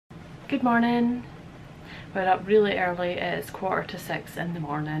Good morning. We're up really early. It's 6:15 in the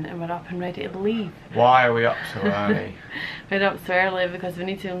morning and we're up and ready to leave. Why are we up so early? We're up so early because we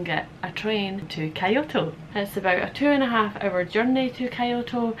need to go and get a train to Kyoto. It's about a 2.5 hour journey to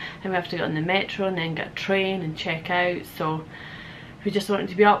Kyoto and we have to get on the metro and then get a train and check out. So we just wanted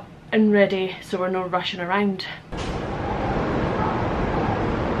to be up and ready so we're not rushing around.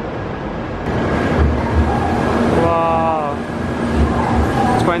 Wow.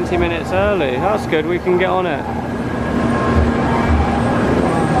 20 minutes early, that's good, we can get on it.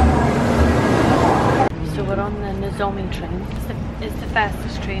 So we're on the Nozomi train. It's the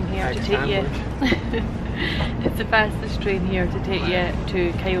fastest train here to take you. It's the fastest train here to take you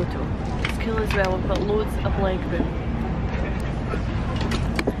to Kyoto. It's cool as well, we've got loads of leg room.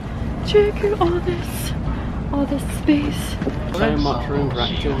 Check out all this space. So much room for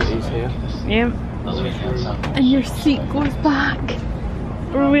activities here. Yeah. And your seat goes back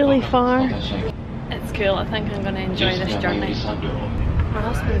really far. It's cool, I think I'm going to enjoy this journey. My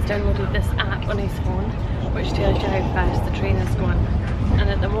husband's downloaded this app on his phone which tells you how fast the train is going, and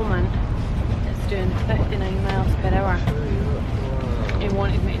at the moment it's doing 59 miles per hour. He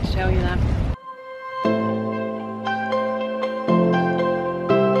wanted me to tell you that.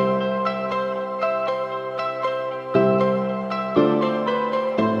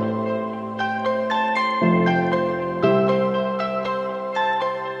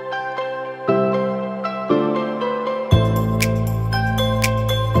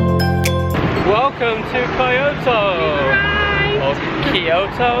 Welcome to Kyoto! Or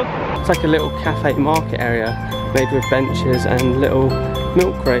Kyoto. It's like a little cafe market area made with benches and little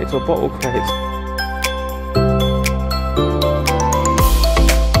milk crates or bottle crates.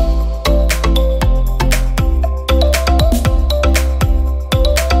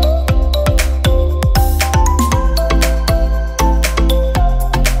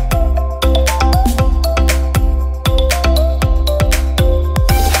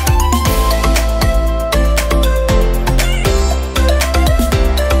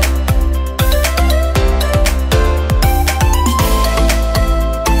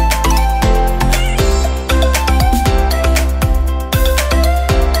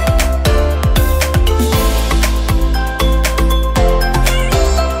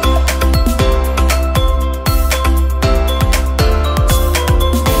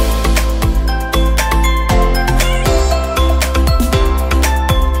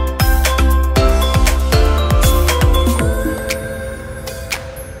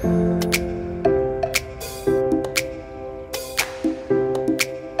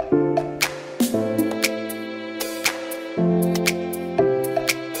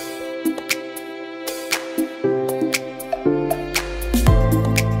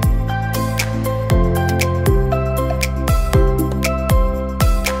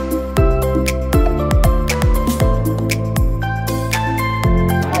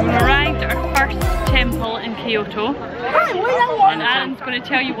 Kyoto, and Adam's going to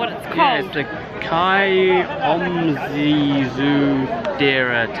tell you what it's called. Yeah, it's the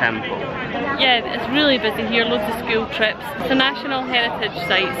Kai-Omzizu-dera Temple. Yeah, it's really busy here, loads of school trips. It's a national heritage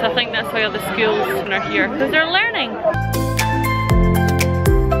site, so I think that's why all the schools are here, because they're learning.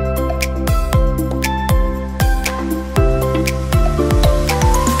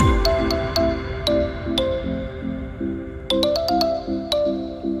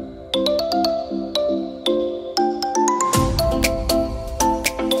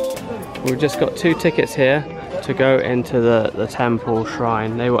 We've just got 2 tickets here to go into the temple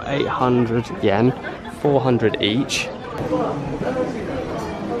shrine. They were 800 yen, 400 each.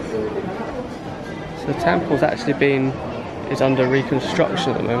 So the temple's actually is under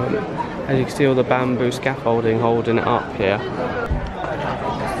reconstruction at the moment. As you can see all the bamboo scaffolding holding it up here.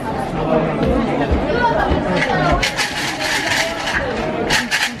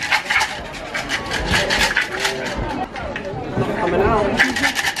 Coming out.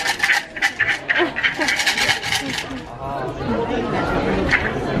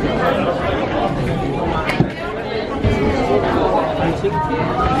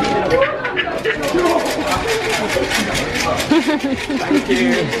 Thank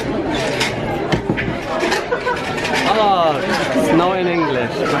you. Oh, it's not in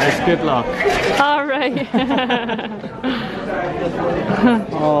English, but it's good luck. All right.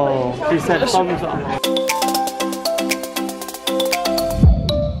 Oh, he said thumbs up.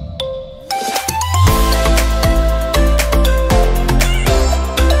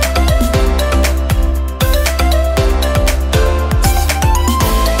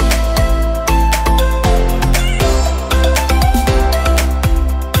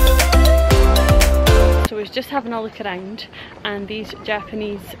 Just having a look look around, and these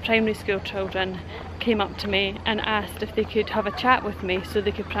Japanese primary school children came up to me and asked if they could have a chat with me so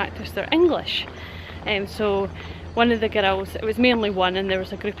they could practice their English. So one of the girls, it was mainly one, and there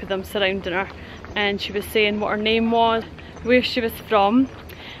was a group of them surrounding her, and she was saying what her name was, where she was from,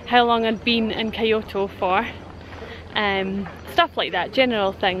 how long I'd been in Kyoto for, stuff like that,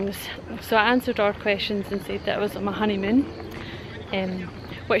 general things. So I answered all her questions and said that I was on my honeymoon,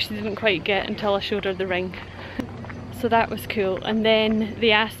 which she didn't quite get until I showed her the ring. So that was cool. And then they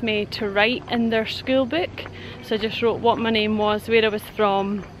asked me to write in their school book, so I just wrote what my name was, where I was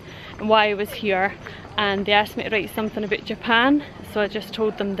from, and why I was here. And they asked me to write something about Japan, so I just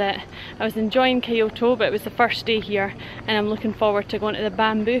told them that I was enjoying Kyoto, but it was the first day here, and I'm looking forward to going to the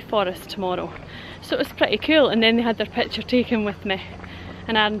bamboo forest tomorrow. So it was pretty cool. And then they had their picture taken with me,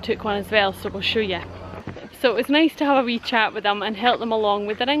 and Adam took one as well, so we'll show you. So it was nice to have a wee chat with them and help them along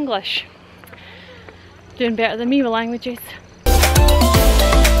with their English. Doing better than me with languages.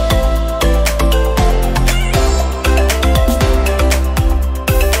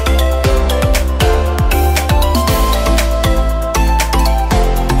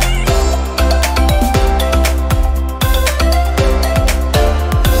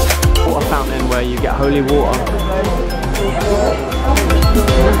 Water fountain where you get holy water.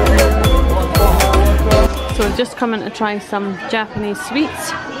 So we've just come in to try some Japanese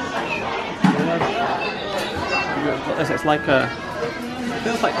sweets. It's like a, it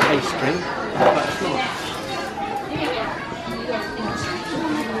feels like pastry, but it's not.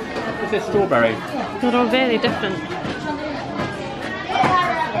 This is strawberry. They're all very different.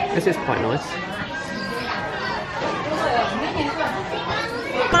 This is quite nice.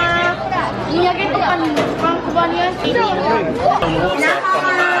 Some water from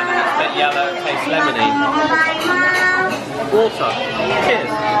the man, and it's a bit yellow, it tastes lemony. Water.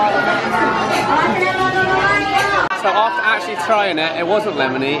 Cheers. So after actually trying it, it wasn't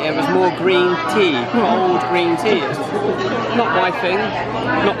lemony, it was more green tea, cold green tea. It was not my thing,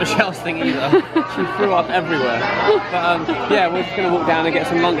 not Michelle's thing either. She threw up everywhere. But yeah, we're just going to walk down and get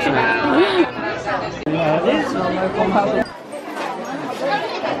some lunch now.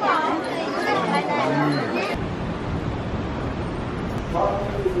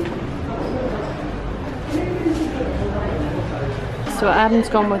 So Adam's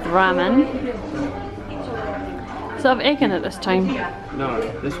gone with ramen. Does it have egg in it this time? No,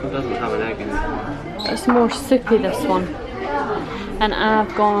 this one doesn't have an egg in it. It's more soupy, this one. And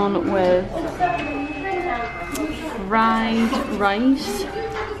I've gone with fried rice,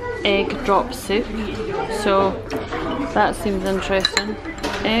 egg drop soup. So that seems interesting.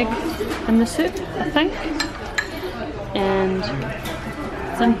 Egg in the soup, I think. And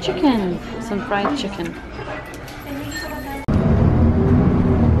some chicken, some fried chicken.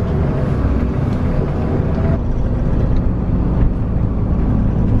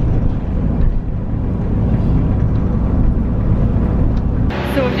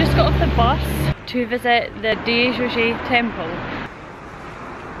 So we've just got off the bus to visit the Daejoji temple.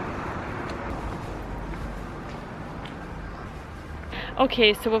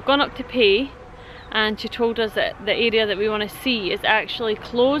 Okay, so we've gone up to pay, and she told us that the area that we want to see is actually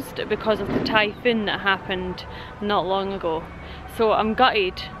closed because of the typhoon that happened not long ago. So I'm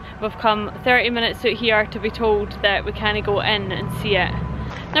gutted. We've come 30 minutes out here to be told that we can't go in and see it.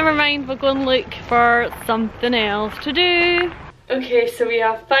 Never mind, we'll go and look for something else to do. Okay, so we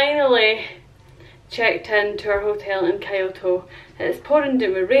have finally checked in to our hotel in Kyoto. It's pouring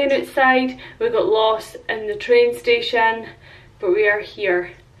down with rain outside. We got lost in the train station, but we are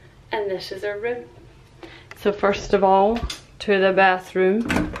here, and this is our room. So first of all, to the bathroom.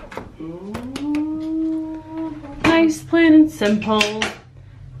 Nice, plain and simple.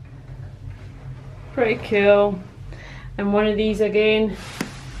 Pretty cool. And one of these again,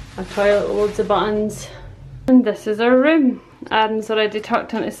 a toilet with loads of buttons. And this is our room. Adam's already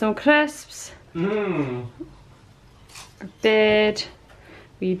tucked into some crisps. Our bed,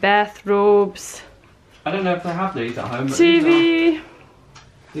 wee bathrobes. I don't know if they have these at home, but TV.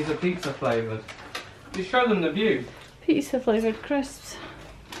 these are pizza flavoured. You show them the view. Pizza flavoured crisps.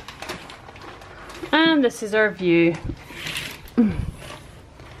 And this is our view.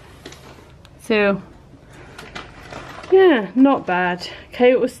 So, yeah, not bad.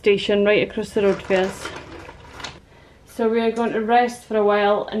 Kyoto station right across the road for us. So we are going to rest for a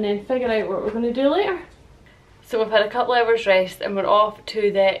while and then figure out what we're going to do later. So we've had a couple hours rest and we're off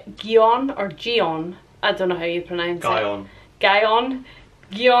to the Gion, or Gion, I don't know how you pronounce it. Gion.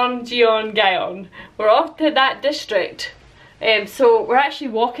 Gion. We're off to that district. So we're actually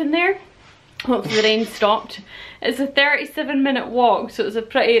walking there, Hopefully the rain stopped. It's a 37-minute walk, so it's a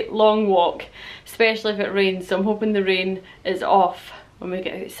pretty long walk, especially if it rains, so I'm hoping the rain is off when we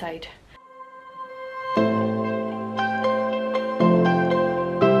get outside.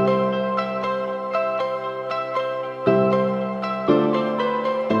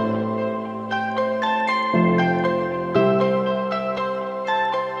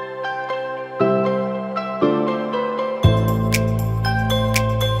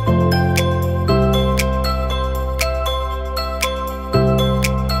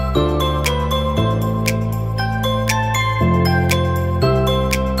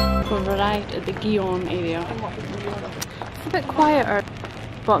 At the Gion area. It's a bit quieter,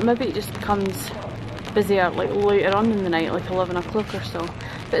 but maybe it just becomes busier like later on in the night, like 11 o'clock or so.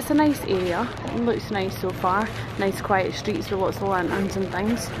 But it's a nice area, it looks nice so far. Nice quiet streets with lots of lanterns and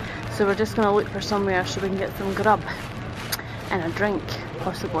things. So we're just going to look for somewhere so we can get some grub and a drink,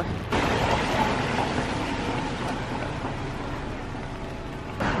 possibly.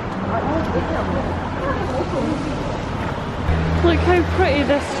 Look how pretty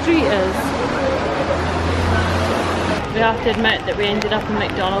this street is. We have to admit that we ended up in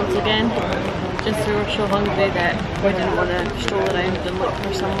McDonald's again. Just we were so hungry that we didn't want to stroll around and look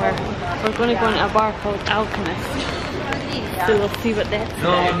for somewhere. We're going to go into a bar called Alchemist. So we'll see what that's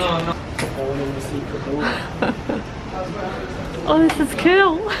about. No. Oh, this is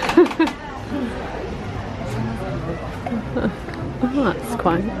cool. Oh, that's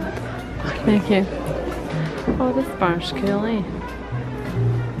quite. Thank you. Oh, this bar's cool, eh?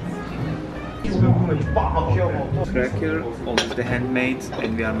 Cracker, obviously handmade,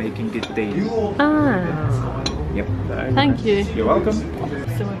 and we are making it daily. Ah. Yep. Thank you. You're welcome.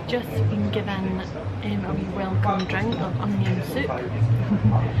 So I've just been given a wee welcome drink of onion soup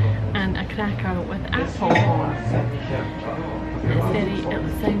and a cracker with apple.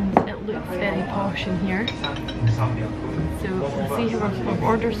 It looks very posh in here. So we'll see how we've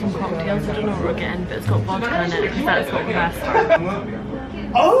ordered some cocktails. I don't know what we're getting, but it's got vodka in it because that's what we've asked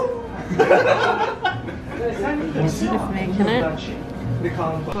for. Just making it.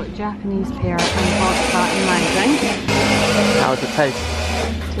 Got Japanese pear and vodka in my drink. How does it taste?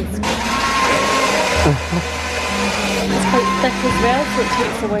 Tastes good. It's quite thick as well, so it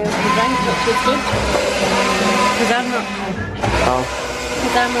takes a while to drink, which is good. Because I'm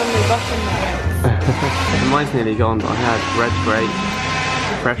normally rushing my drinks. Mine's nearly gone, but I had red grape,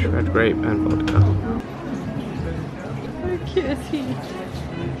 fresh red grape and vodka. How cute is he?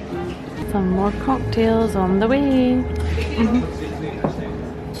 Some more cocktails on the way. We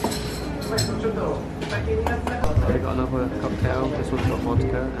got another cocktail. This one's got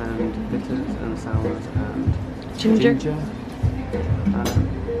vodka and bitters and sours and Ginger.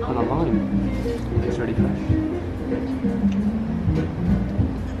 And a lime. It's really fresh.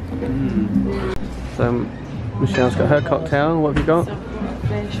 So Michelle's got her cocktail. What have you got? So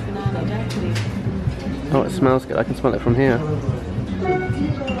fresh banana daiquiri. Oh, it smells good. I can smell it from here.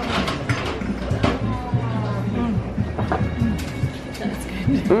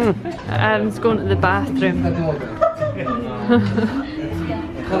 That's good. Adam's going to the bathroom.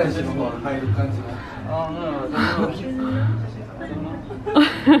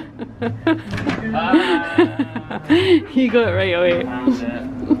 You got it right away.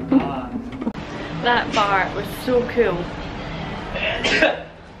 That bar was so cool.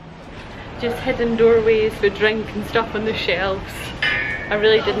 Just hidden doorways with drink and stuff on the shelves. I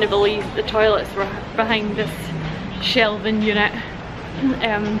really didn't believe the toilets were behind this shelving unit.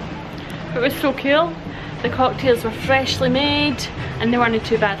 It was so cool. The cocktails were freshly made and they weren't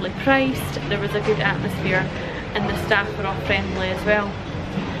too badly priced. There was a good atmosphere and the staff were all friendly as well.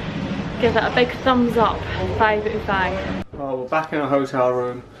 Give it a big thumbs up, 5 out of 5. Well, we're back in our hotel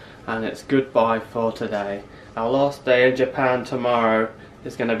room and it's goodbye for today. Our last day in Japan tomorrow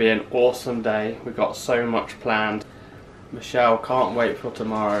is going to be an awesome day. We've got so much planned. Michelle can't wait for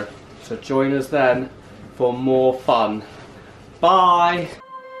tomorrow. So join us then for more fun. Bye!